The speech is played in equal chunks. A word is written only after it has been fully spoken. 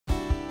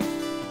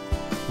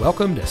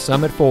Welcome to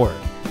Summit Ford,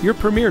 your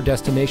premier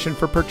destination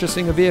for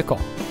purchasing a vehicle.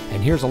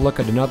 And here's a look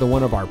at another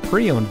one of our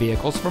pre-owned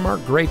vehicles from our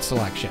great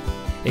selection.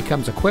 It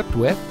comes equipped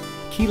with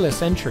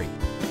keyless entry,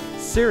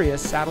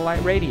 Sirius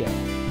satellite radio,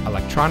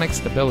 electronic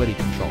stability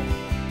control,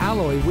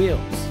 alloy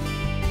wheels,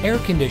 air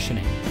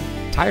conditioning,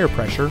 tire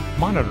pressure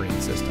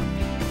monitoring system,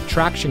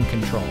 traction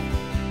control,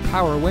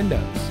 power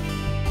windows,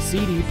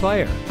 CD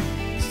player,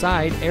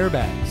 side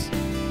airbags,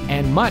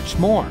 and much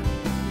more.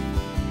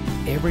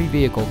 Every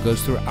vehicle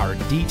goes through our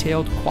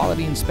detailed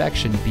quality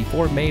inspection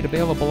before made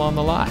available on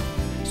the lot,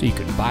 so you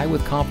can buy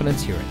with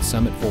confidence here at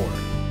Summit Ford.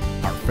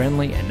 Our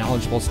friendly and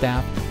knowledgeable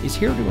staff is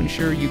here to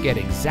ensure you get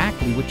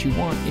exactly what you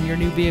want in your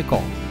new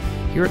vehicle.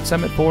 Here at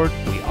Summit Ford,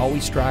 we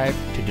always strive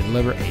to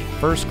deliver a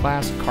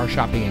first-class car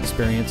shopping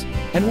experience,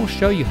 and we'll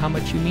show you how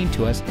much you mean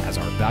to us as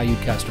our valued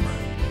customer.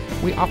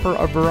 We offer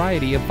a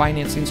variety of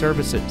financing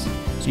services,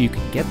 so you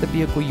can get the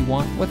vehicle you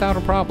want without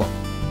a problem.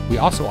 We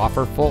also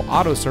offer full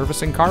auto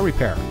service and car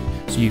repair,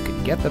 so you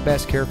can get the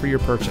best care for your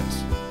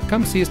purchase.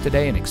 Come see us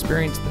today and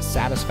experience the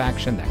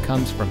satisfaction that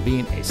comes from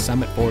being a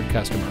Summit Ford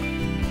customer.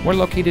 We're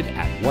located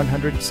at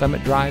 100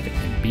 Summit Drive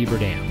in Beaver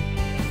Dam.